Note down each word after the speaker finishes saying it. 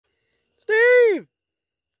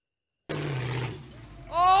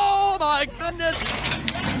my goodness!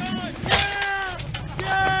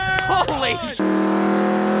 Yeah! Holy sh!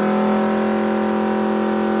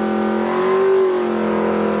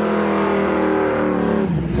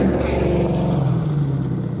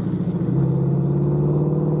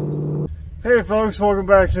 Hey folks, welcome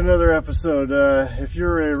back to another episode. If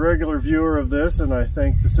you're a regular viewer of this, and I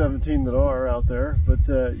thank the 17 that are out there, but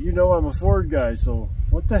you know I'm a Ford guy, so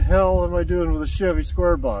what the hell am I doing with a Chevy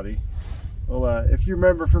Squarebody? Well, if you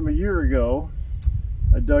remember from a year ago,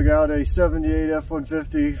 I dug out a 78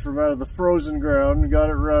 F-150 from out of the frozen ground and got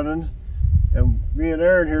it running, and me and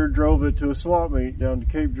Aaron here drove it to a swap meet down to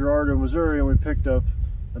Cape Girardeau, Missouri, and we picked up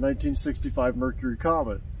a 1965 Mercury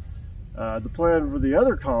Comet. The plan for the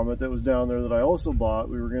other Comet that was down there that I also bought,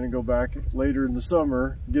 we were going to go back later in the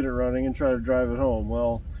summer, get it running, and try to drive it home.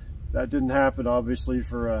 Well, that didn't happen, obviously,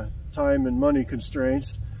 for time and money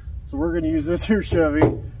constraints. So we're going to use this here Chevy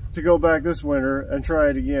to go back this winter and try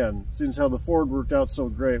it again. Since how the Ford worked out so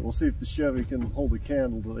great, we'll see if the Chevy can hold a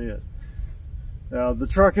candle to it. Now, the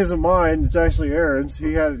truck isn't mine, it's actually Aaron's.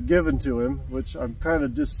 He had it given to him, which I'm kind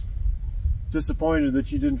of disappointed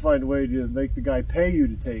that you didn't find a way to make the guy pay you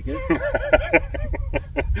to take it.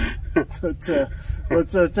 But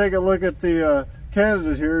let's take a look at the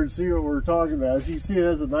candidate here and see what we're talking about. As you can see, it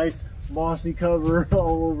has a nice mossy cover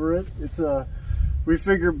all over it. It's we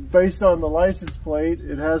figure based on the license plate,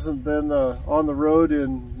 it hasn't been on the road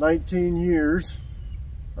in 19 years.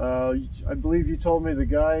 I believe you told me the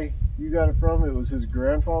guy you got it from, it was his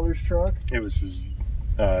grandfather's truck? It was his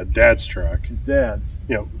dad's truck. His dad's.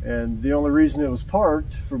 Yep. And the only reason it was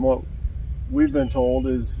parked, from what we've been told,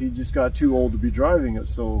 is he just got too old to be driving it.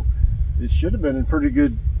 So it should have been in pretty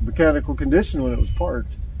good mechanical condition when it was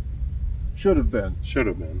parked. Should have been. Should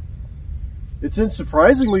have been. It's in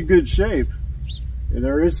surprisingly good shape.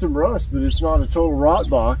 There is some rust, but it's not a total rot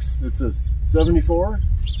box. It's a 74?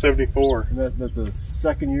 74. And that the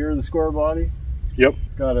second year of the Squarebody? Yep.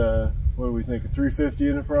 Got a, what do we think, a 350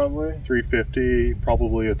 in it probably? 350,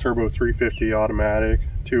 probably a turbo 350 automatic,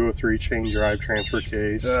 203 chain drive transfer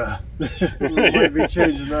case. We might be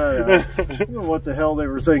changing that out. I don't know what the hell they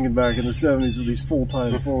were thinking back in the 70s with these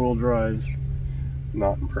full-time four-wheel drives.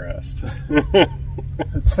 Not impressed.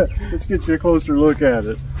 Let's get you a closer look at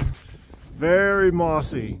it. Very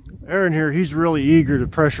mossy. Aaron here, he's really eager to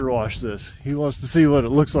pressure wash this. He wants to see what it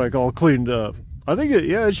looks like all cleaned up. I think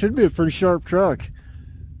it should be a pretty sharp truck.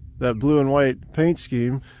 That blue and white paint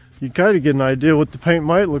scheme. You kind of get an idea what the paint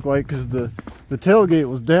might look like because the tailgate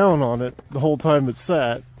was down on it the whole time it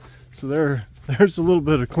sat. So there's a little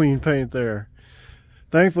bit of clean paint there.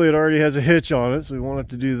 Thankfully it already has a hitch on it, so we won't have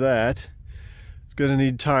to do that. It's going to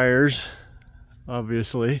need tires,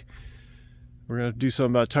 obviously. We're going to do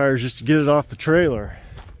something about tires just to get it off the trailer.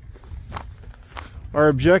 Our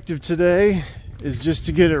objective today is just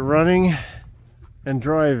to get it running and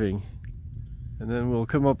driving. And then we'll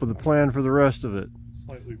come up with a plan for the rest of it.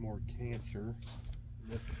 Slightly more cancer in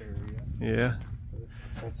this area. Yeah.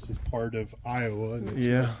 That's just part of Iowa and it's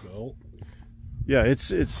Rust Belt. Yeah,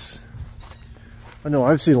 it's I know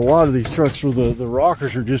I've seen a lot of these trucks where the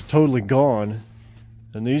rockers are just totally gone.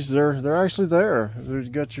 And these they're actually there. There's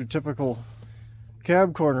got your typical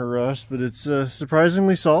cab corner rust, but it's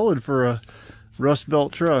surprisingly solid for a Rust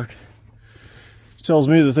Belt truck. It tells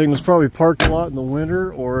me the thing was probably parked a lot in the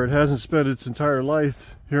winter, or it hasn't spent its entire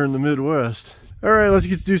life here in the Midwest. All right, let's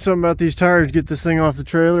get to do something about these tires, get this thing off the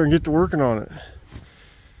trailer and get to working on it.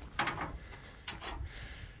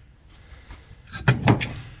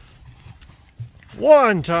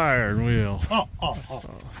 One tire wheel.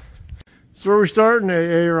 So where we starting,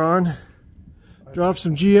 Aaron? Drop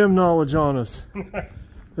some GM knowledge on us. I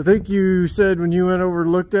think you said when you went over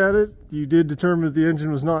and looked at it, you did determine that the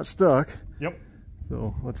engine was not stuck. Yep.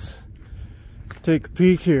 So let's take a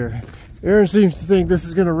peek here. Aaron seems to think this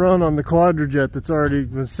is going to run on the Quadrajet that's already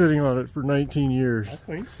been sitting on it for 19 years. I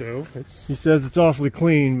think so. He says it's awfully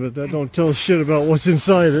clean, but that don't tell us shit about what's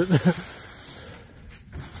inside it. Let's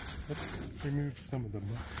remove some of the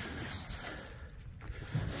mud.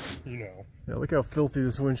 You know. Yeah, look how filthy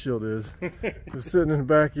this windshield is. It was sitting in the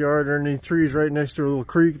backyard underneath trees right next to a little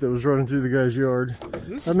creek that was running through the guy's yard.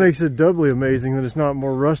 That makes it doubly amazing that it's not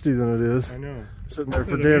more rusty than it is. I know. Sitting there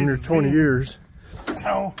for damn near 20 years. That's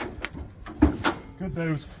how good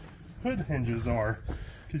those hood hinges are.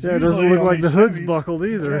 Yeah, it doesn't look like the hood's buckled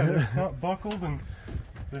either. Yeah, it's not buckled and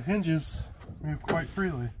the hinges move quite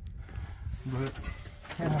freely. But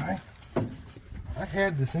yeah, I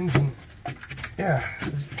had this engine, yeah,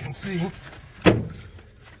 as you can see.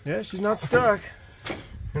 Yeah, she's not stuck.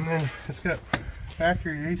 And then it's got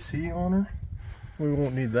factory AC on her. We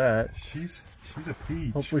won't need that. She's a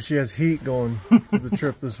peach. Hopefully she has heat going to the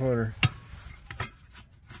trip this winter.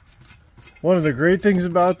 One of the great things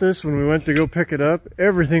about this, when we went to go pick it up,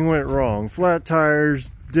 everything went wrong. Flat tires,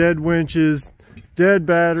 dead winches, dead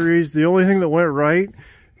batteries. The only thing that went right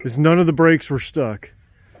is none of the brakes were stuck.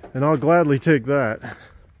 And I'll gladly take that.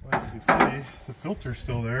 Like you see, the filter's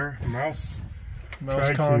still there. The mouse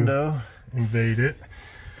tried condo to invade it.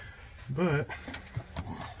 But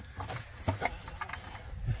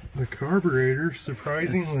the carburetor,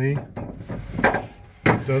 surprisingly,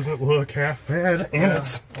 doesn't look half bad, and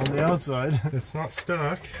it's on the outside. It's not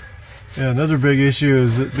stuck. Yeah, another big issue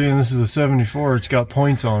is that being this is a 74, it's got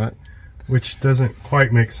points on it. Which doesn't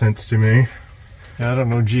quite make sense to me. Yeah, I don't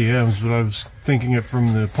know GMs, but I was thinking it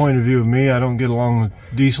from the point of view of me. I don't get along with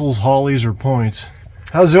diesels, Holleys, or points.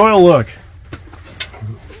 How's the oil look?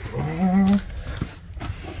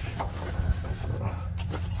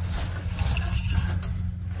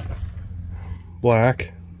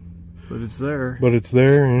 Black. But it's there. But it's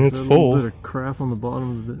there and it's full. A little bit of crap on the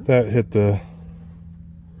bottom of it. That hit the...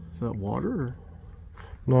 Is that water? Or?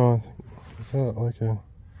 No, is that like a...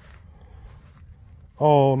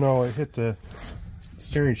 Oh no, it hit the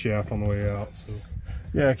steering shaft on the way out. So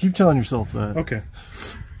yeah, keep telling yourself that. Okay.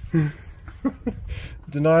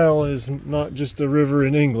 Denial is not just a river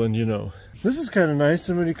in England, you know. This is kind of nice.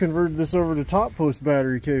 Somebody converted this over to top post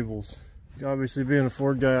battery cables. Obviously, being a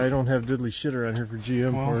Ford guy, I don't have diddly shit around here for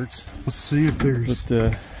GM parts. Let's see if there's...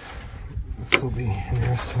 But, this will be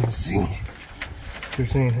interesting to see if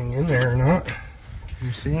there's anything in there or not. Do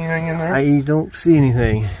you see anything in there? I don't see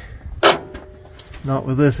anything. Not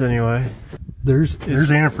with this, anyway. There's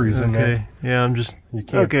antifreeze in there. Yeah, I'm just... You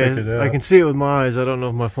can't pick it up. I can see it with my eyes. I don't know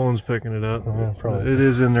if my phone's picking it up. Probably. It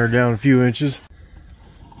is in there down a few inches.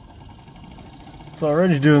 It's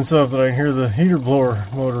already doing something. I can hear the heater blower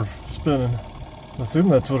motor spinning. I assume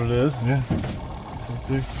that's what it is. Yeah.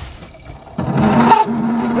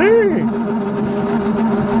 Hey!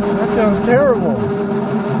 That sounds terrible.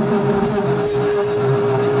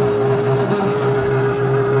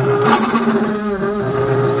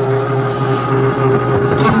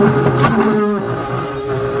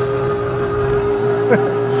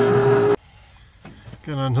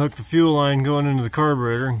 Gonna unhook the fuel line going into the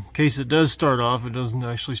carburetor. In case it does start off, it doesn't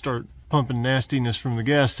actually start pumping nastiness from the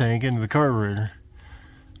gas tank into the carburetor.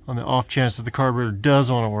 On the off chance that the carburetor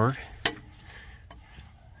does want to work.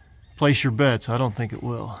 Place your bets. I don't think it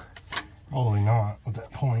will. Probably not with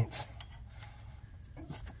that point.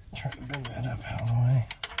 Try to bend that up out of the way.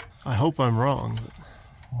 I hope I'm wrong. But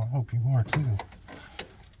well, I hope you are too.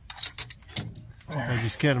 I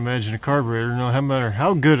just can't imagine a carburetor, no matter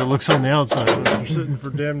how good it looks on the outside, but if you're sitting for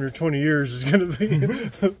damn near 20 years, it's going to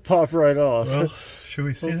be pop right off. Well, should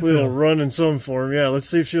we see? Hopefully it'll run in some form. Yeah, let's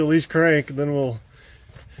see if she'll at least crank, and then we'll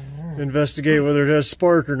investigate whether it has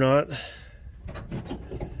spark or not.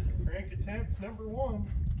 Crank attempt number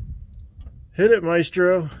 1. Hit it,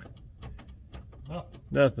 Maestro. Oh.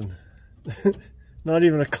 Nothing. Not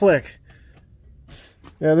even a click.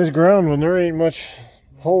 Yeah, this ground one, there ain't much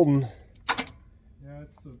holding.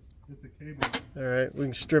 It's a cable. Alright, we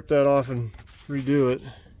can strip that off and redo it.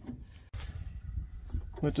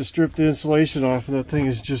 Have to strip the insulation off, and that thing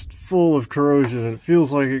is just full of corrosion. And it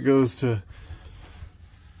feels like it goes to,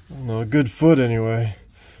 I don't know, a good foot anyway,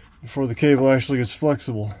 before the cable actually gets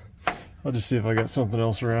flexible. I'll just see if I got something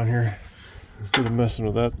else around here instead of messing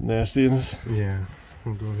with that nastiness. Yeah,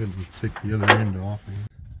 we'll go ahead and take the other end off.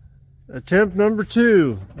 Attempt number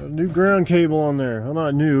 2. A new ground cable on there. Well,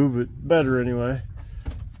 not new, but better anyway.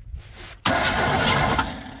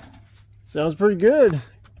 Sounds pretty good.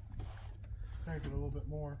 Crank it a little bit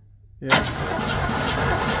more. Yeah.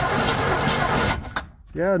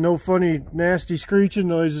 Yeah, no funny, nasty screeching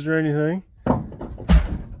noises or anything. Well,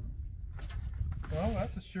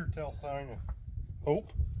 that's a sure tell sign of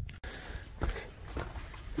hope.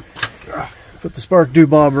 Put the spark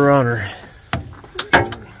doo-bobber on her.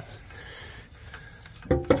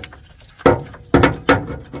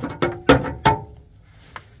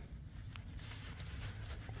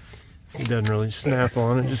 It doesn't really snap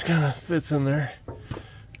on, it just kind of fits in there.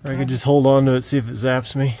 Or I could just hold on to it, see if it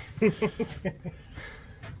zaps me.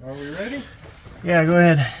 Are we ready? Yeah, go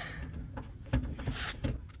ahead.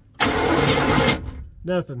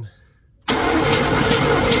 Nothing.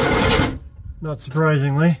 Not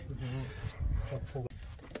surprisingly.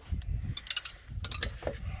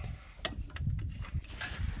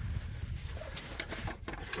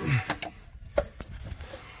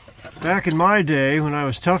 Back in my day, when I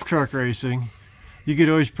was tough truck racing, you could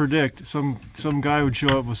always predict some guy would show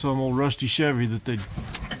up with some old rusty Chevy that they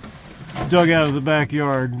dug out of the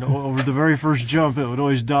backyard. Over the very first jump, it would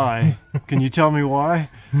always die. Can you tell me why?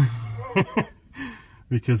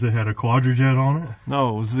 Because it had a quadrajet on it?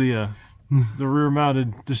 No, it was the the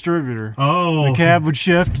rear-mounted distributor. Oh. The cab would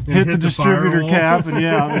shift, hit the distributor firewall. cap, and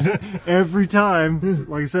yeah, every time,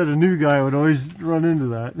 like I said, a new guy would always run into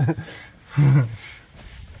that.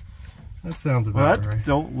 That sounds Well, about that right.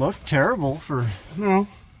 don't look terrible for... No.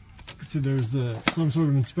 See, there's some sort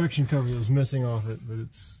of inspection cover that was missing off it, but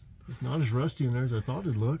it's not as rusty in there as I thought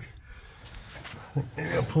it'd look.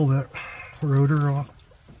 Maybe I'll pull that rotor off.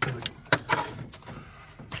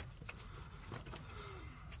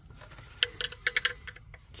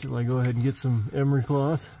 Should I go ahead and get some emery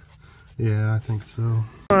cloth? Yeah, I think so.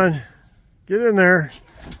 Come on, get in there.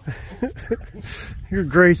 You're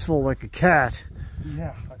graceful like a cat.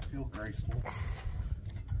 Yeah, I feel graceful.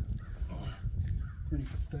 Pretty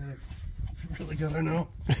pathetic. You really gotta know.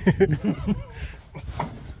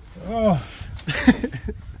 Oh.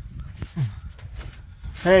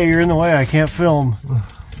 Hey, you're in the way. I can't film.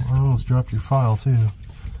 I almost dropped your file too.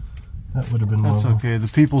 That would have been That's lovely. okay.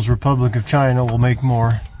 The People's Republic of China will make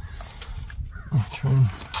more.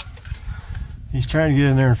 He's trying to get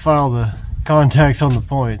in there and file the contacts on the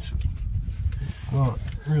points. It's not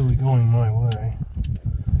really going my way.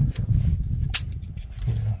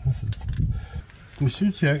 Yeah, this is. We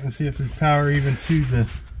should check and see if there's power even to the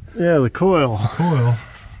Yeah, the coil. coil.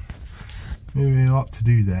 Maybe I ought to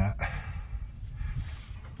do that.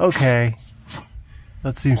 Okay.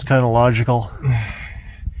 That seems kind of logical. I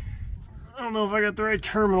don't know if I got the right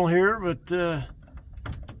terminal here, but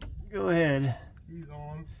go ahead. He's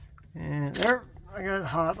on. And there, I got it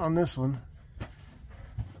hot on this one.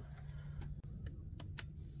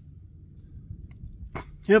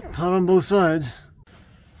 Yep, hot on both sides.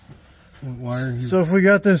 Wire. So if we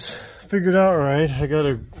got this figured out right, I got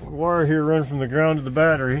a wire here running from the ground to the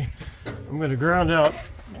battery. I'm going to ground out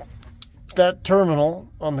that terminal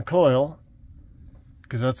on the coil,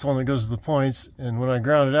 because that's the one that goes to the points, and when I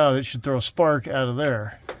ground it out, it should throw a spark out of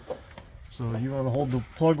there. So you want to hold the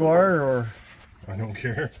plug wire, or? I don't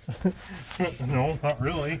care. No, not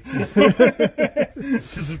really.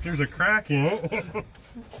 Because if there's a crack in it.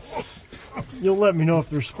 You'll let me know if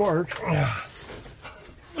there's spark.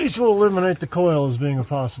 At least we'll eliminate the coil as being a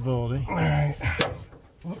possibility. Alright.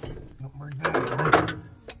 Don't break that.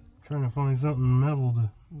 Trying to find something metal to.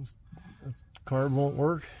 Card won't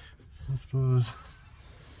work. I suppose.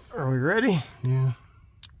 Are we ready? Yeah.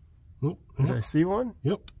 Oh, Did yep. I see one?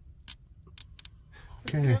 Yep.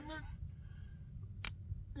 Okay.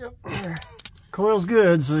 Yep. There. Coil's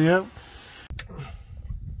good, so yep.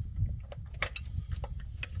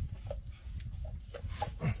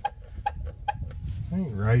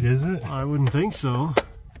 Ain't right, is it? I wouldn't think so.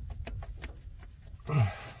 I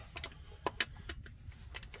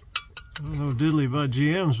don't know diddly about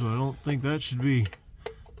GMs, but I don't think that should be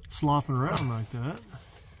slopping around like that.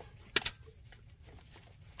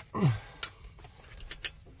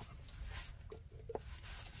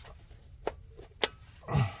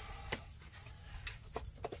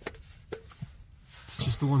 It's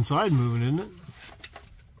just the one side moving, isn't it?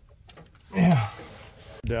 Yeah.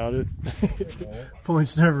 Doubt it.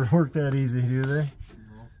 Points never work that easy, do they?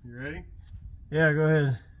 You ready? Yeah, go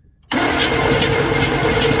ahead.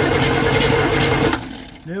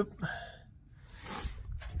 Nope.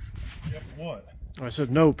 Yep, what? I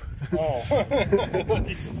said nope. Oh.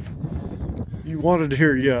 You wanted to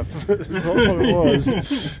hear yep. That's not what it was.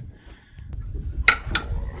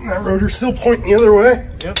 That rotor's still pointing the other way.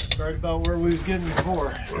 Yep, right about where we was getting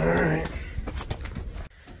before. Alright.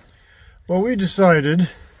 Well, we decided,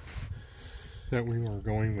 That we were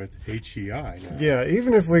going with HEI now. yeah,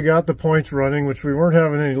 even if we got the points running, which we weren't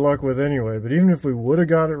having any luck with anyway, but even if we would have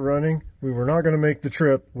got it running, we were not going to make the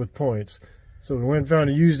trip with points. So we went and found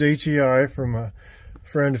a used HEI from a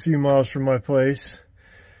friend a few miles from my place.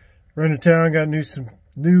 Ran to town, got some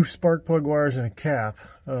new spark plug wires and a cap.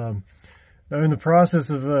 Now in the process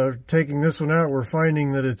of taking this one out, we're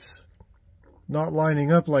finding that it's not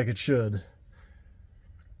lining up like it should.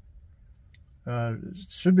 It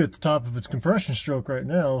should be at the top of its compression stroke right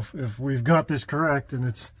now if we've got this correct, and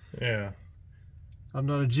it's... Yeah. I'm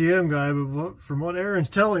not a GM guy, but from what Aaron's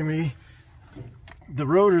telling me, the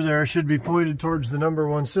rotor there should be pointed towards the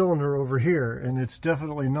 #1 cylinder over here, and it's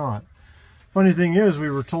definitely not. Funny thing is, we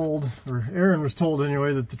were told, or Aaron was told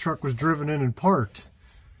anyway, that the truck was driven in and parked.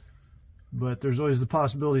 But there's always the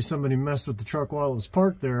possibility somebody messed with the truck while it was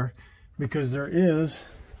parked there, because there is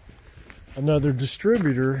another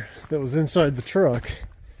distributor that was inside the truck.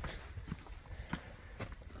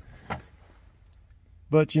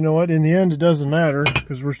 But you know what, in the end it doesn't matter,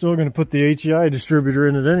 because we're still going to put the HEI distributor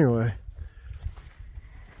in it anyway.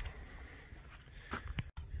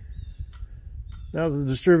 Now that the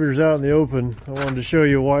distributor's out in the open, I wanted to show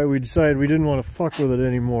you why we decided we didn't want to fuck with it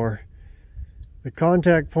anymore. The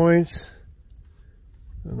contact points,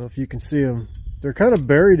 I don't know if you can see them, they're kind of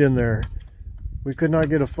buried in there. We could not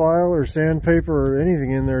get a file or sandpaper or anything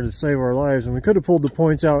in there to save our lives, and we could have pulled the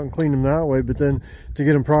points out and cleaned them that way, but then to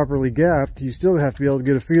get them properly gapped, you still have to be able to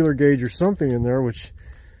get a feeler gauge or something in there, which,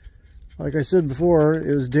 like I said before,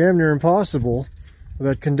 it was damn near impossible with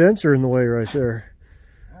that condenser in the way right there.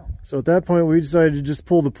 So at that point we decided to just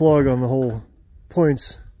pull the plug on the whole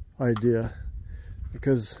points idea,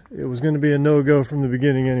 because it was going to be a no-go from the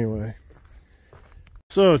beginning anyway.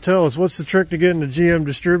 So tell us, what's the trick to getting a GM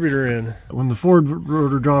distributor in? When the Ford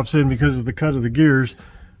rotor drops in because of the cut of the gears,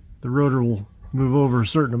 the rotor will move over a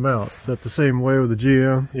certain amount. Is that the same way with the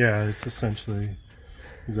GM? Yeah, it's essentially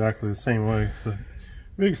exactly the same way. The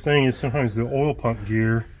biggest thing is sometimes the oil pump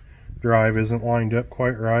gear drive isn't lined up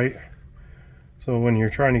quite right. So when you're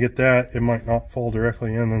trying to get that, it might not fall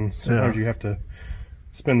directly in, and sometimes you have to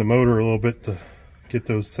spin the motor a little bit to get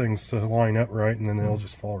those things to line up right, and then they'll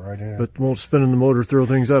just fall right in. But won't spinning the motor throw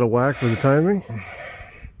things out of whack for the timing?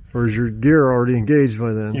 Or is your gear already engaged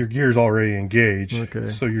by then? Your gear's already engaged, okay.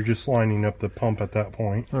 So you're just lining up the pump at that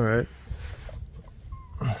point. All right.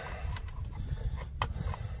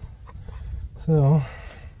 So,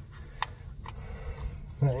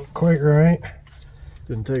 that ain't quite right.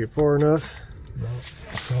 Didn't take it far enough. No.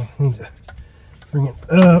 So I need to bring it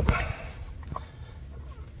up,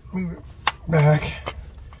 move it back.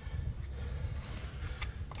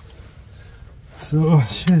 So it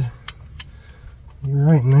should be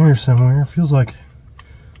right in there somewhere. It feels like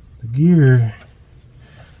the gear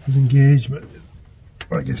is engaged, but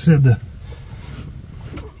like I said, the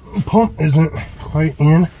pump isn't quite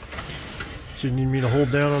in. So you need me to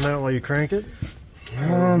hold down on that while you crank it?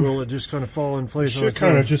 Or will it just kind of fall in place? It should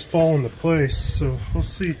kind of just fall into place, so we'll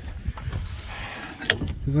see.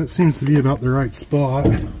 Because that seems to be about the right spot.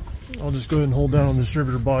 I'll just go ahead and hold down on the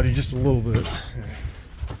distributor body just a little bit. Okay.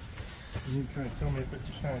 You can kind of tell me if it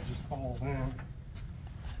just kind of just falls in.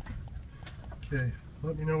 Okay,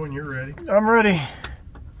 let me know when you're ready. I'm ready.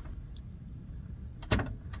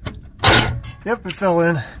 Yep, it fell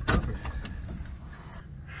in. Perfect.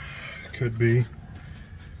 Could be.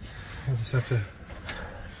 I'll just have to.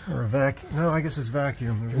 Or a vacuum. No, I guess it's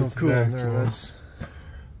vacuum. There's no It's coolant in there. vacuum. That's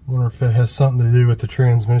Wonder if it has something to do with the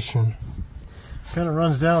transmission. kind of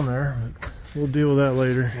runs down there, but we'll deal with that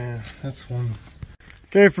later. Yeah, that's one.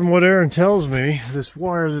 Okay, from what Aaron tells me, this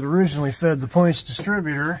wire that originally fed the points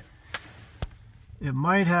distributor, it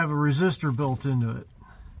might have a resistor built into it.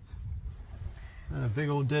 Is that a big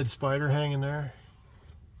old dead spider hanging there?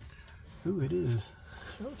 Ooh, it is.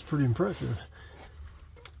 That's pretty impressive.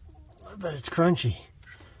 I bet it's crunchy.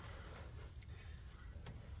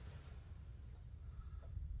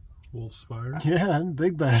 Wolf spider? Yeah,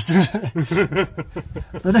 big bastard.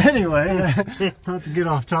 But anyway, not to get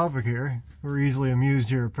off topic here. We're easily amused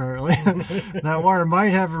here, apparently. That wire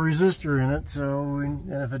might have a resistor in it, and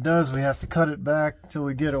if it does, we have to cut it back till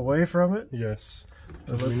we get away from it. Yes.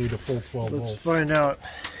 We need a full 12 volts. Let's find out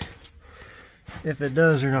if it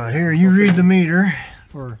does or not. Here, you read the meter.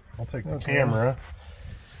 Or I'll take the camera.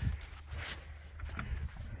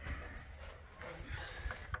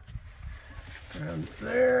 Around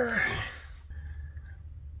there.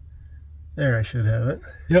 There, I should have it.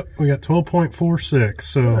 Yep, we got 12.46,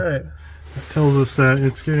 so All right. that tells us that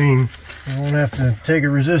it's getting... I won't have to take a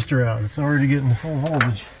resistor out. It's already getting the full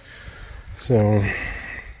voltage. So...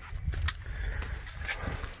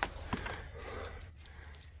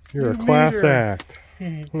 You're a class act.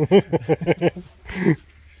 So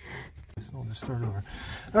I'll just start over.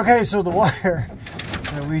 Okay, so the wire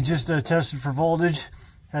that we just tested for voltage,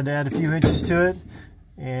 had to add a few inches to it,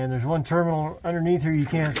 and there's one terminal underneath here you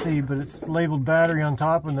can't see, but it's labeled battery on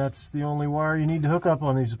top, and that's the only wire you need to hook up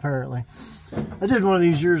on these apparently. I did one of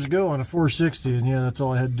these years ago on a 460, and yeah, that's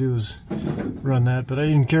all I had to do was run that, but I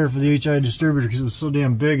didn't care for the HI distributor because it was so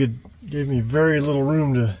damn big, it gave me very little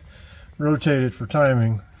room to rotate it for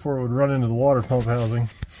timing before it would run into the water pump housing.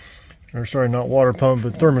 Or sorry, not water pump,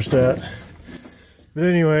 but thermostat. But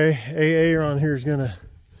anyway, AA on here is gonna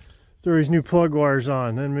throw these new plug wires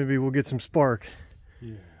on, then maybe we'll get some spark.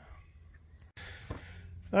 Yeah.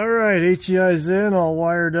 Alright, HEI's in, all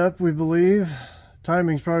wired up, we believe.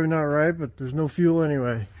 Timing's probably not right, but there's no fuel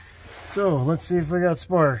anyway. So, let's see if we got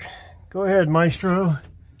spark. Go ahead, maestro.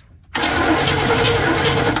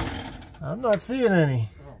 I'm not seeing any.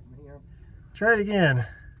 Try it again.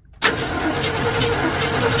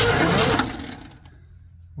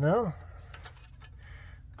 No?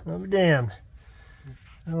 I'll be damned.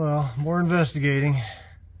 Oh well, more investigating.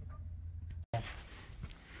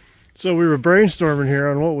 So we were brainstorming here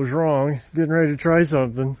on what was wrong, getting ready to try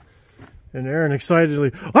something. And Aaron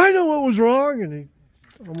excitedly, I know what was wrong, and he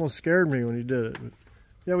almost scared me when he did it. But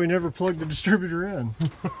yeah, we never plugged the distributor in.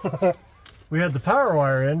 We had the power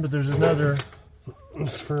wire in, but there's another.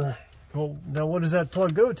 It's for. Well, now what does that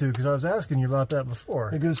plug go to? Because I was asking you about that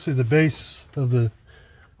before. It goes to the base of the.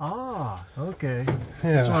 Ah, okay. Yeah.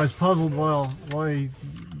 That's why I was puzzled why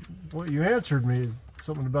what you answered me.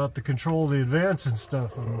 Something about the control of the advance and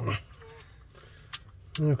stuff.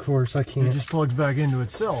 And of course, I can't. It just plugs back into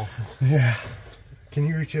itself. Yeah. Can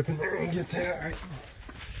you reach up in there and get that? Right?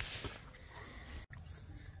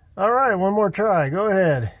 All right, one more try. Go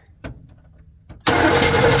ahead.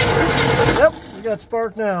 Yep, we got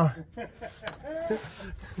spark now.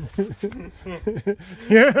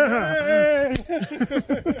 Yeah!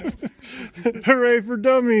 Hooray for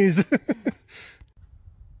dummies!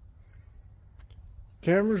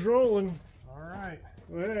 Camera's rolling. All right.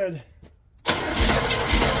 Go ahead.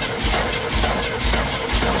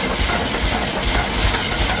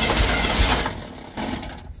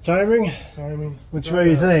 Timing? Timing. Which way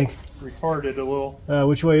you think? Retarded a little.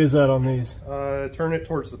 Which way is that on these? Turn it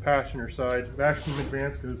towards the passenger side. Vacuum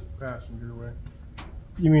advance goes passenger way.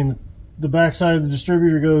 You mean the back side of the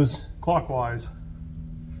distributor goes Clockwise.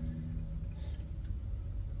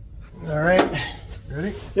 all right?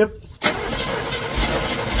 Ready? Yep.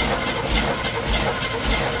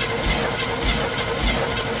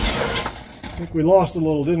 I think we lost a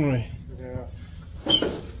little, didn't we? Yeah.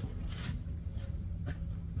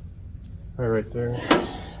 Right there.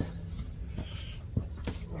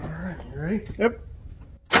 All right, you ready? Yep.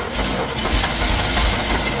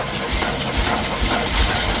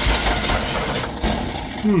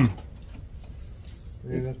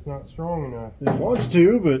 Maybe that's not strong enough. It wants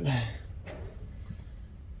to, but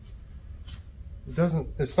It doesn't.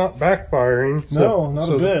 It's not backfiring. no, not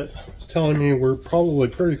a bit. It's telling me we're probably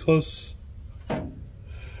pretty close.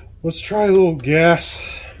 Let's try a little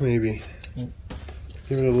gas, maybe.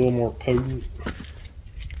 Give it a little more potent.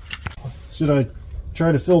 Should I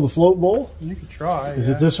try to fill the float bowl? You could try. Is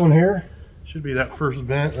it this one here? Should be that first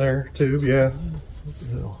vent there, tube. Yeah.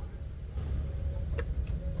 No.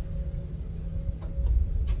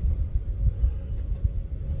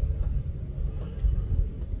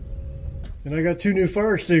 And I got 2 new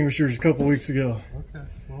fire extinguishers a couple weeks ago. Okay.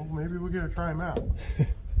 Well, maybe we gotta try them out. You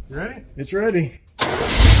ready? It's ready.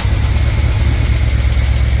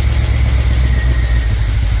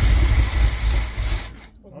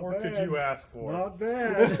 What more could you ask for? Not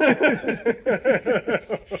bad.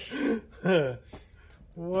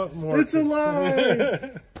 What more? It's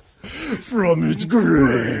alive from its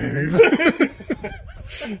grave.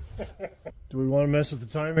 Do we want to mess with the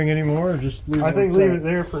timing anymore, or just leave it? I think like leave that? it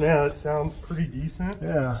there for now. It sounds pretty decent.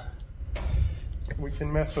 Yeah. We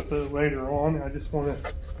can mess with it later on. I just want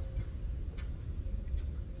to.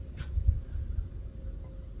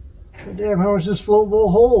 Damn, how much does this float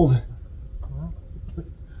bowl hold?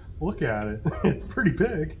 Look at it. It's pretty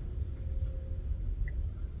big.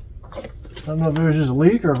 I don't know if it was just a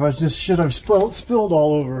leak or if it's just shit I've spilled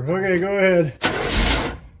all over. Okay, go ahead.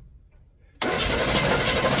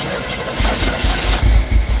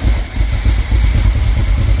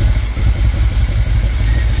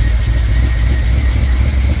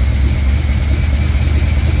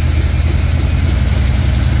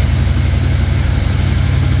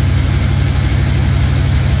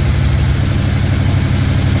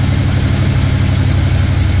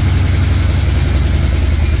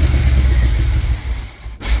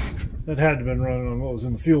 That had to have been running on what was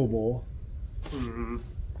in the fuel bowl.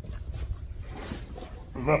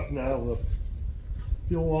 Enough now. The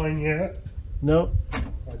fuel line yet? Nope.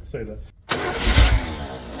 I'd say that.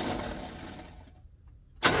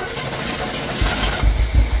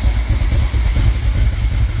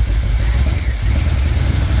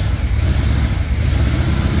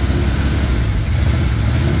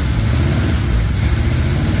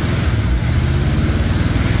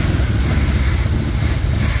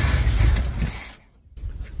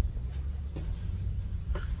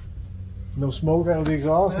 No smoke out of the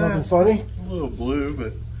exhaust, nothing funny? A little blue,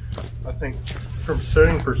 but I think from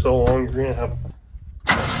sitting for so long, you're going to have.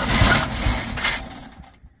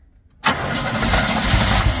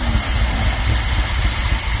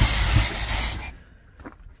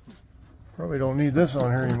 Probably don't need this on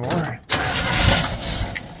here anymore.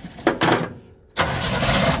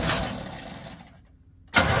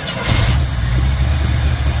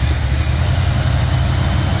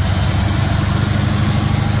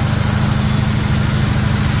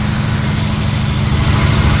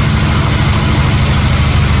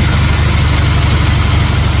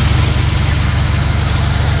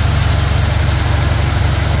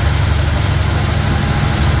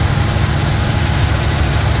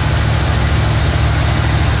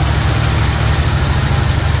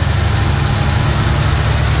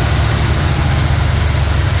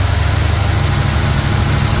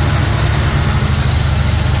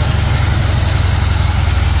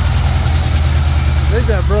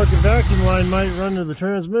 the vacuum line might run to the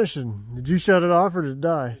transmission. Did you shut it off or did it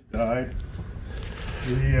die? Died.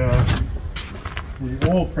 The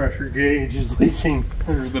oil pressure gauge is leaking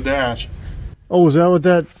under the dash. Oh, is that what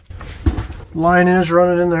that line is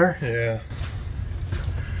running in there? Yeah.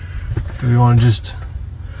 Do we want to just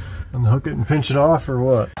unhook it and pinch it off or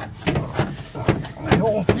what? The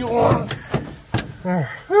whole fuel on.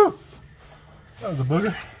 There. Whew. That was a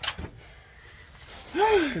booger.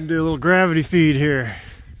 Gonna do a little gravity feed here.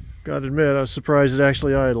 Gotta admit, I was surprised it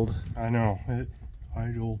actually idled. I know. It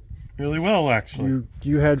idled really well, actually.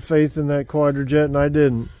 You had faith in that quadrojet and I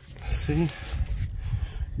didn't. See?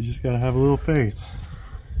 You just gotta have a little faith.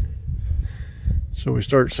 So we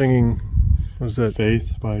start singing, what was that?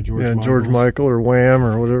 Faith by George Yeah, Michael. George Michael or Wham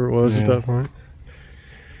or whatever it was at that point.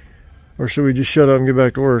 Or should we just shut up and get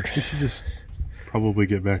back to work? We should just probably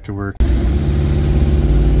get back to work.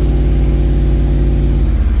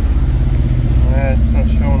 It's not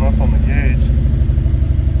showing up on the gauge.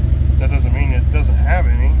 That doesn't mean it doesn't have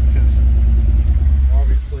any, because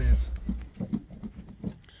obviously it's...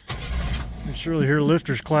 You'd surely hear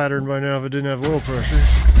lifters clattering by now if it didn't have oil pressure.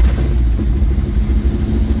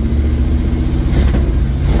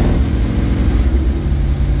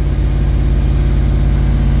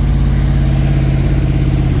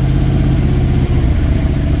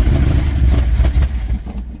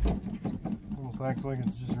 Almost acts like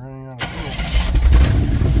it's just running out of fuel.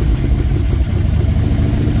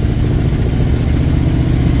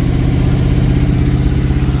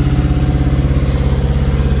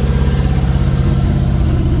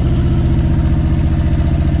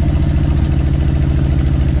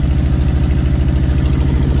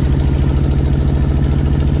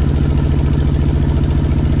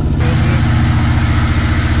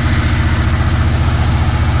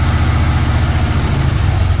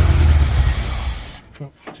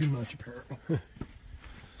 Too much, apparently.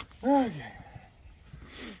 Okay.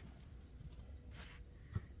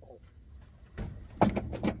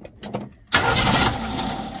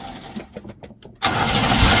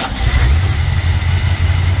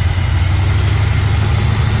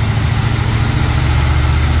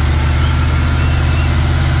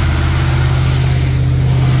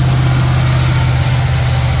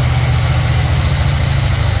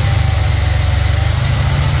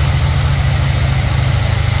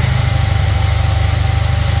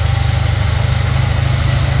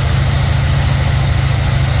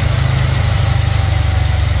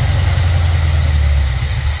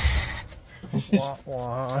 Wah,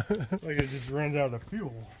 wah. Like it just runs out of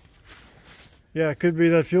fuel. Yeah, it could be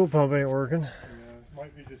that fuel pump ain't working. Yeah, it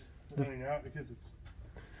might be just running out because it's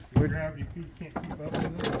the gravity feed can't keep up with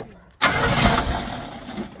it.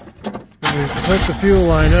 When we hooked the fuel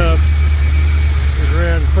line up, it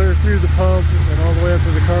ran clear through the pump and all the way up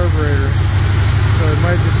to the carburetor. So it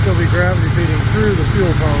might just still be gravity feeding through the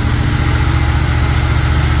fuel pump.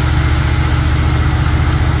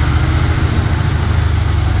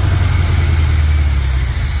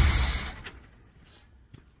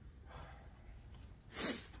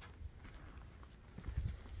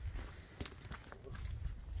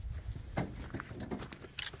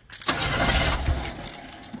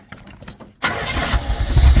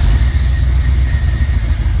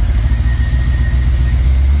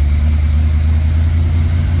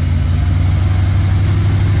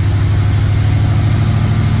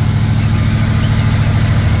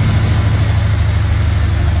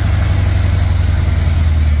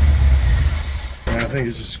 I think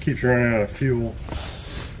it just keeps running out of fuel.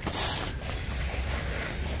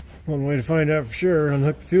 One way to find out for sure,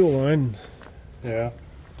 unhook the fuel line. Yeah.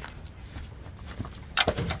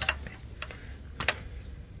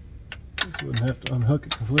 Just wouldn't have to unhook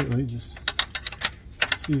it completely, just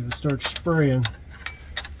see if it starts spraying.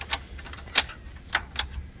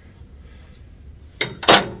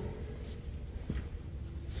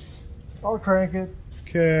 I'll crank it.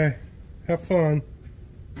 Okay. Have fun.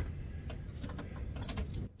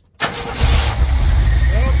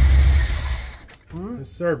 It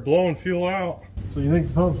started blowing fuel out. So you think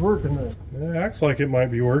the pump's working then? It acts like it might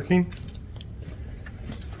be working.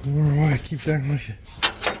 I wonder why it keeps acting like it.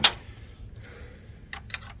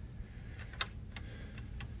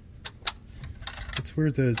 It's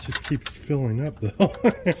weird that it just keeps filling up though.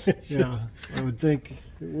 Yeah, I would think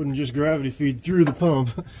it wouldn't just gravity feed through the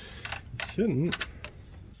pump. It shouldn't.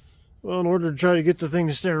 Well, in order to try to get the thing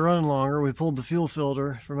to stay running longer, we pulled the fuel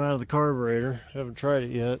filter from out of the carburetor. Haven't tried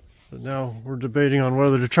it yet, but now we're debating on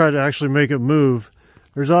whether to try to actually make it move.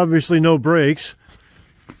 There's obviously no brakes.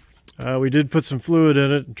 We did put some fluid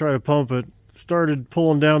in it and try to pump it. Started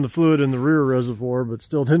pulling down the fluid in the rear reservoir, but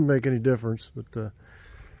still didn't make any difference. But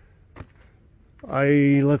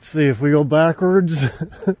Let's see, if we go backwards,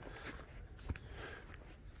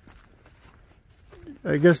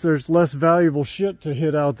 I guess there's less valuable shit to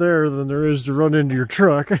hit out there than there is to run into your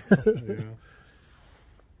truck. Yeah.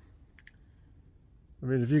 I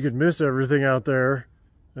mean, if you could miss everything out there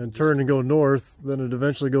and turn and go north, then it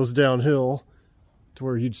eventually goes downhill to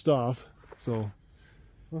where you'd stop. So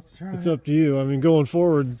Let's try it's up to you. I mean, going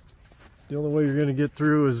forward, the only way you're going to get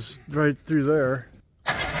through is right through there.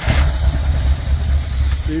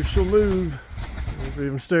 See if she'll move. If we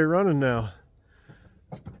even stay running now.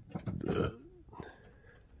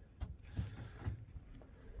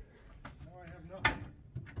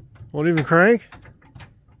 Won't even crank?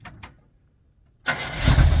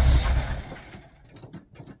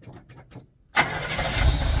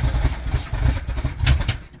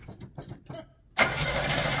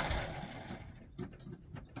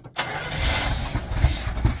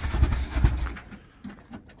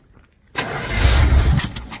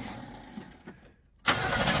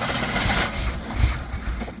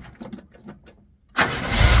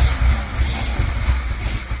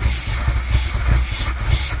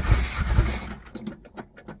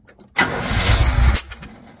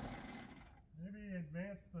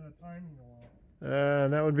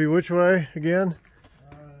 And that would be which way again?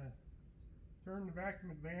 Turn the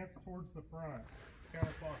vacuum advance towards the front,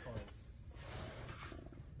 counterclockwise.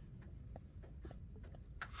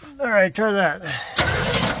 All right, try that.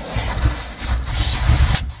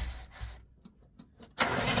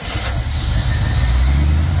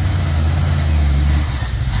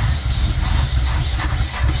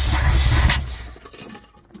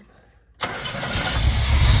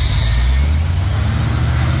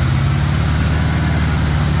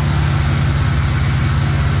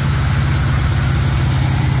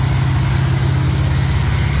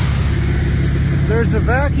 There's a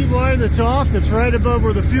vacuum line that's off that's right above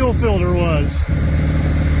where the fuel filter was.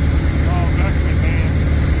 Oh, vacuum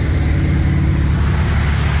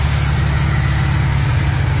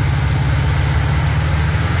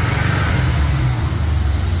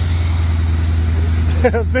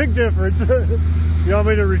advance. Big difference. You want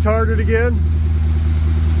me to retard it again?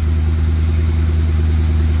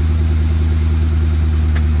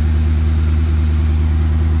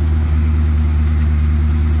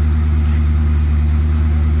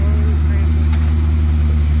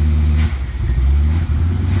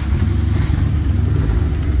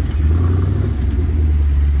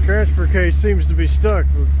 Transfer case seems to be stuck.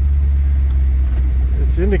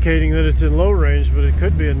 It's indicating that it's in low range, but it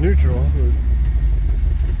could be in neutral.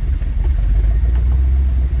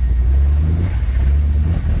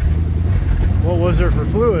 What was there for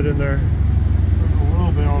fluid in there? There's a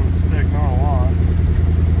little bit on the stick, not a lot.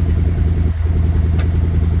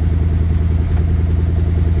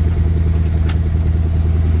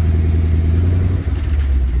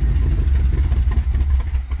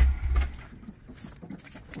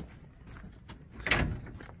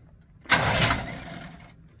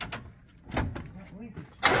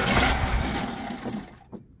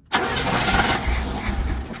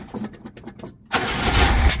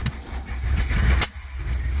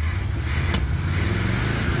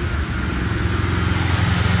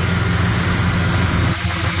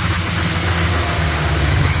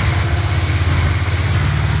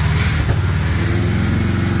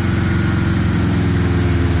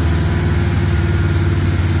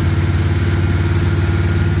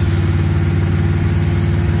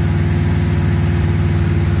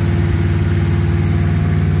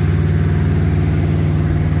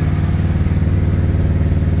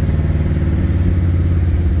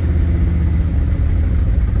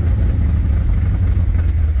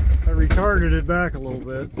 Retarded it back a little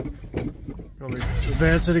bit. Want me to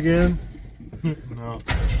advance it again? No.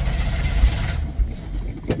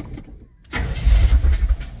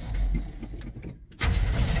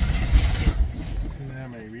 Yeah,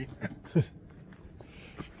 maybe.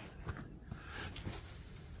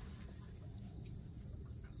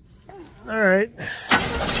 All right.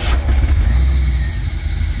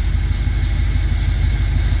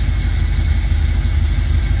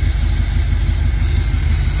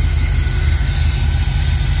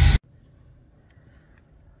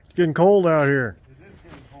 It's getting cold out here. It is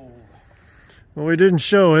getting cold. Well, we didn't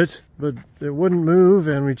show it, but it wouldn't move,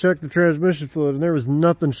 and we checked the transmission fluid, and there was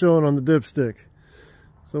nothing showing on the dipstick.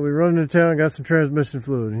 So we run into town and got some transmission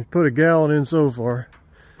fluid. He's put a gallon in so far.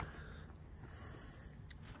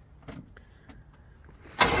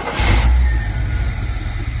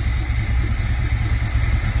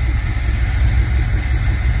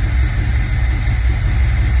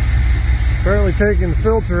 Apparently taking the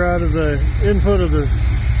filter out of the input of the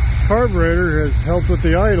carburetor has helped with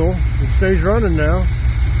the idle. It stays running now.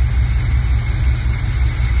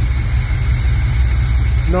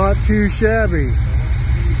 Not too shabby.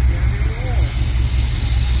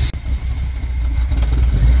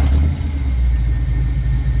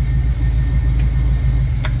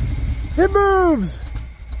 It moves!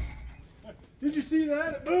 Did you see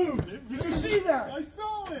that? It moved! Did you see that? I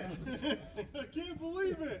saw it! I can't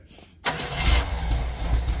believe it!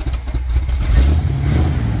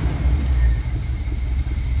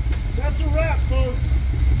 That's a wrap, folks.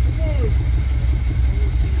 It moved.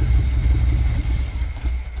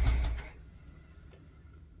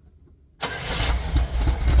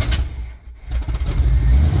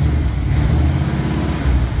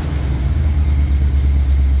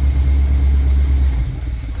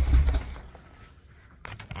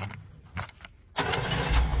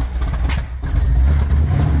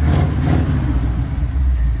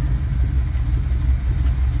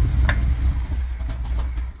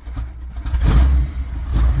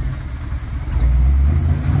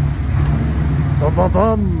 Bum, bum,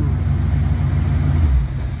 bum.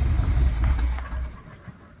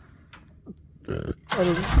 I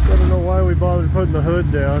don't know why we bothered putting the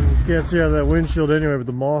hood down. You can't see out of that windshield anyway with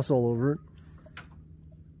the moss all over it.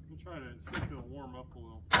 I'm trying to see if it'll warm up a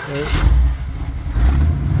little.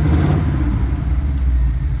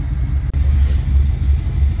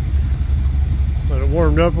 Let it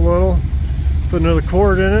warmed up a little. Put another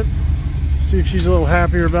cord in it. See if she's a little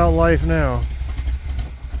happier about life now.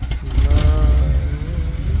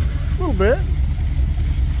 A little bit.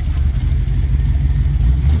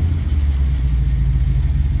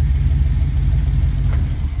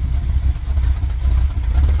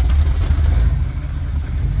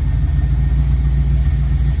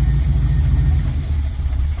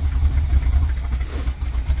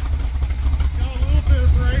 Got a little bit of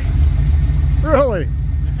brake. Really?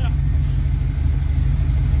 Yeah.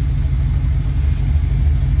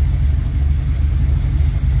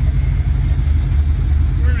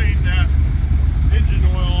 Squirting that engine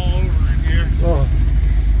oil all over in here. Oh.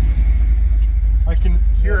 I can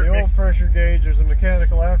hear The it. oil pressure gauge, there's a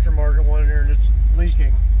mechanical aftermarket one in here and it's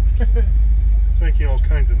leaking. It's making all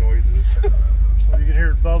kinds of noises. So you can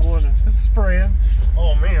hear it bubbling and just spraying.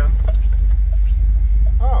 Oh man.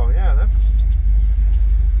 Oh yeah, that's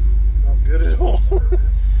not good at all.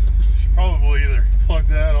 Should probably either plug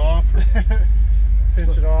that off or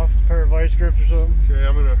Pinch it off, a pair of vice grips or something. okay,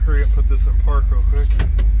 I'm gonna hurry up and put this in park real quick.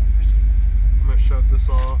 I'm gonna shut this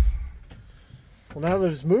off. Well, now that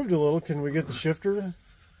it's moved a little, can we get the shifter?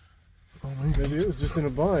 Oh, Maybe it was just in a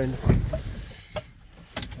bind.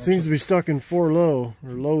 Seems to be stuck in 4 low,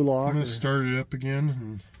 or low lock. I'm gonna start it up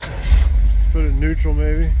again. Put it in neutral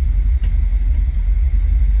maybe.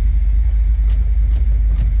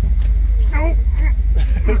 Oh.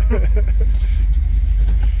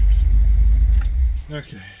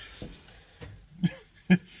 Okay.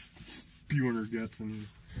 It's spewing her guts in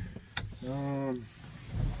here.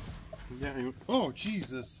 Yeah. Oh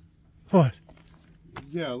Jesus. What?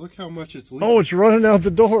 Yeah. Look how much it's leaking. Oh, it's running out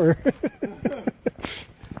the door.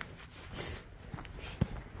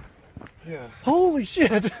 Yeah. Holy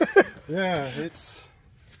shit. Yeah. It's.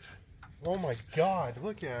 Oh my God!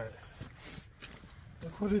 Look at it.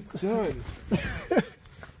 Look what it's done.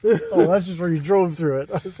 Oh, that's just where you drove through it.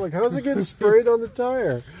 I was like, how's it getting sprayed on the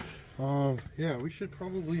tire? Yeah, we should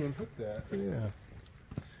probably unhook that. Yeah.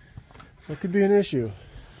 That could be an issue.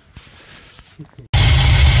 Well,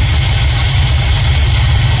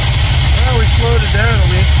 we slowed it down at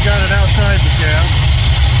least. Got it outside the cab.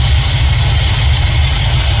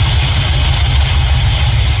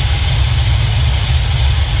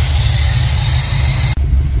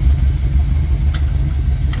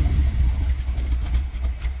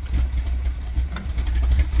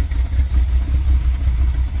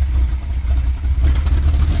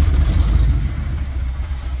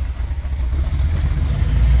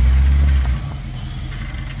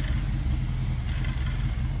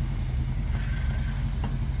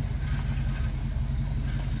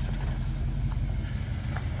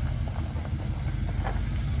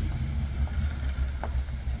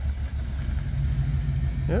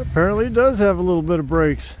 Yeah, apparently it does have a little bit of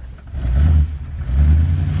brakes.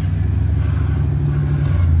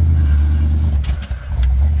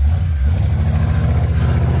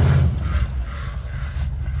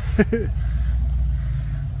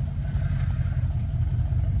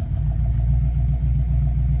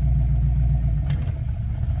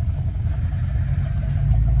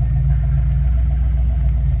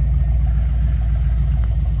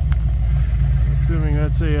 Assuming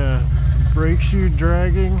that's a brake shoe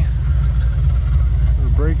dragging or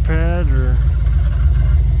brake pad or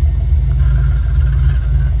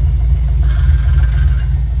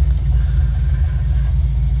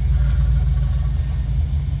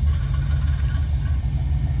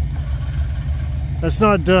That's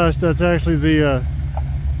not dust, that's actually the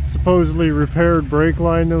supposedly repaired brake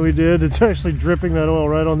line that we did. It's actually dripping that oil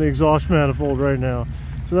right on the exhaust manifold right now.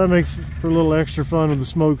 So that makes for a little extra fun with the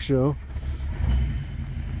smoke show.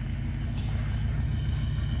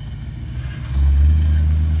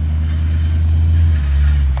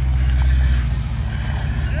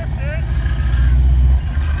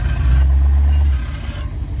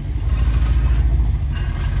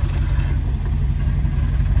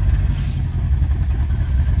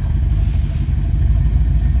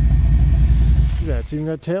 It's even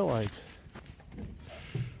got tail lights.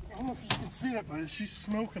 I don't know if you can see it, but she's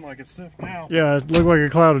smoking like it's stiff now. Yeah, it looked like a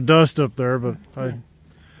cloud of dust up there, but I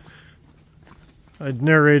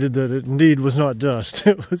narrated that it indeed was not dust.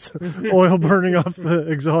 It was oil burning off the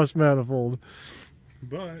exhaust manifold.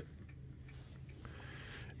 But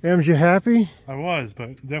Ems, you happy? I was,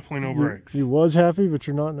 but definitely no brakes. You was happy, but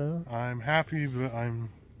you're not now? I'm happy, but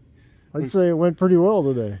I'd say it went pretty well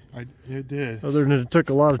today. It did. Other than it took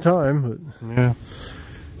a lot of time, but yeah.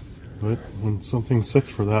 But when something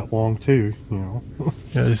sits for that long too, you know.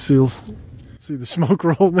 Yeah, you see the smoke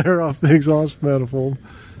rolling there off the exhaust manifold.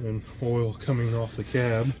 And oil coming off the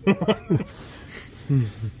cab.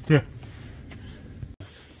 Yeah.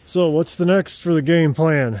 So what's the next for the game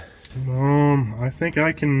plan? I think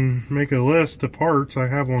I can make a list of parts. I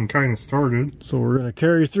have one kind of started. So we're going to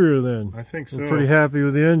carry through then. I think so. We're pretty happy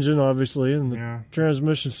with the engine, obviously, and the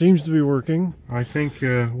transmission seems to be working. I think,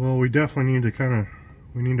 well, we definitely need to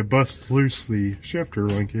we need to bust loose the shifter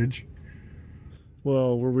linkage.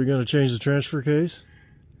 Well, were we going to change the transfer case?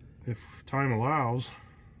 If time allows.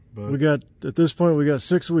 But we got, at this point, we got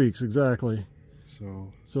 6 weeks exactly.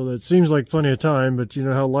 So that seems like plenty of time, but you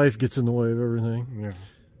know how life gets in the way of everything. Yeah.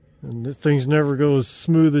 And things never go as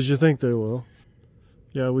smooth as you think they will.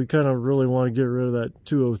 Yeah, we kind of really want to get rid of that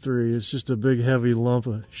 203. It's just a big heavy lump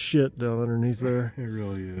of shit down underneath there. It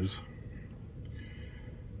really is.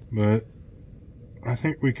 But I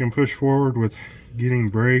think we can push forward with getting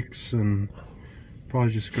brakes and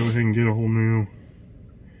probably just go ahead and get a whole new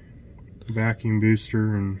vacuum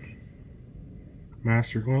booster and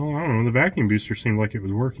master. Well, I don't know. The vacuum booster seemed like it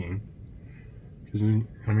was working. Because,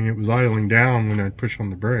 I mean, it was idling down when I pushed on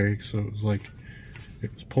the brake, so it was like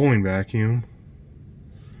it was pulling vacuum.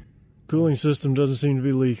 Cooling system doesn't seem to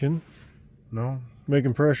be leaking. No.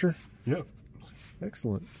 Making pressure? Yep.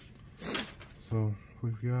 Excellent. So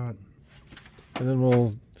we've got... And then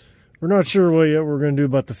we're not sure what yet we're going to do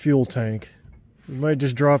about the fuel tank. We might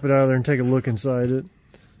just drop it out of there and take a look inside it.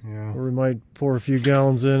 Yeah. Or we might pour a few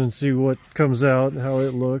gallons in and see what comes out and how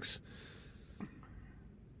it looks.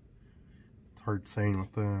 Hard saying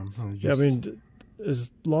with them. Yeah, I mean,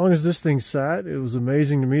 as long as this thing sat, it was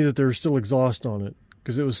amazing to me that there was still exhaust on it,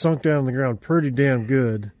 because it was sunk down in the ground pretty damn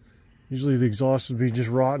good. Usually the exhaust would be just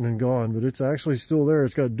rotten and gone, but it's actually still there.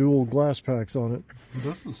 It's got dual glass packs on it. It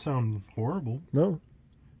doesn't sound horrible. No.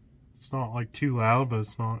 It's not like too loud, but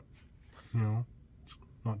it's not, you know, it's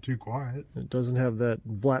not too quiet. It doesn't have that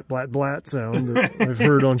blat blat blat sound that I've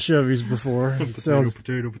heard on Chevys before. It sounds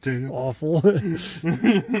potato. awful.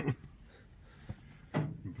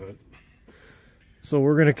 But so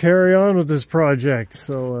we're going to carry on with this project.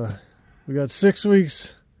 So we got 6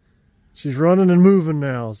 weeks. She's running and moving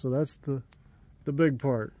now, so that's the big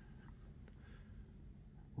part.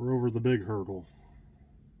 We're over the big hurdle.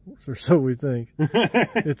 Or so we think.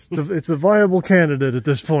 It's a viable candidate at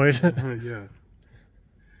this point. Yeah.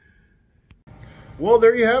 Well,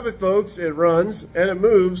 there you have it, folks. It runs and it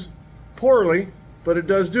moves poorly, but it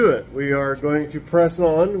does do it. We are going to press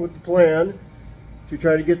on with the plan to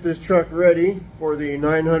try to get this truck ready for the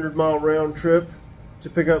 900-mile round trip to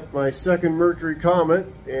pick up my second Mercury Comet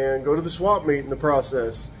and go to the swap meet in the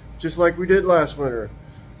process, just like we did last winter.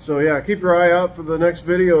 So yeah, keep your eye out for the next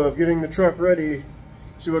video of getting the truck ready,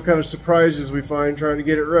 see what kind of surprises we find trying to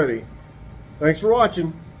get it ready. Thanks for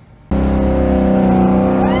watching.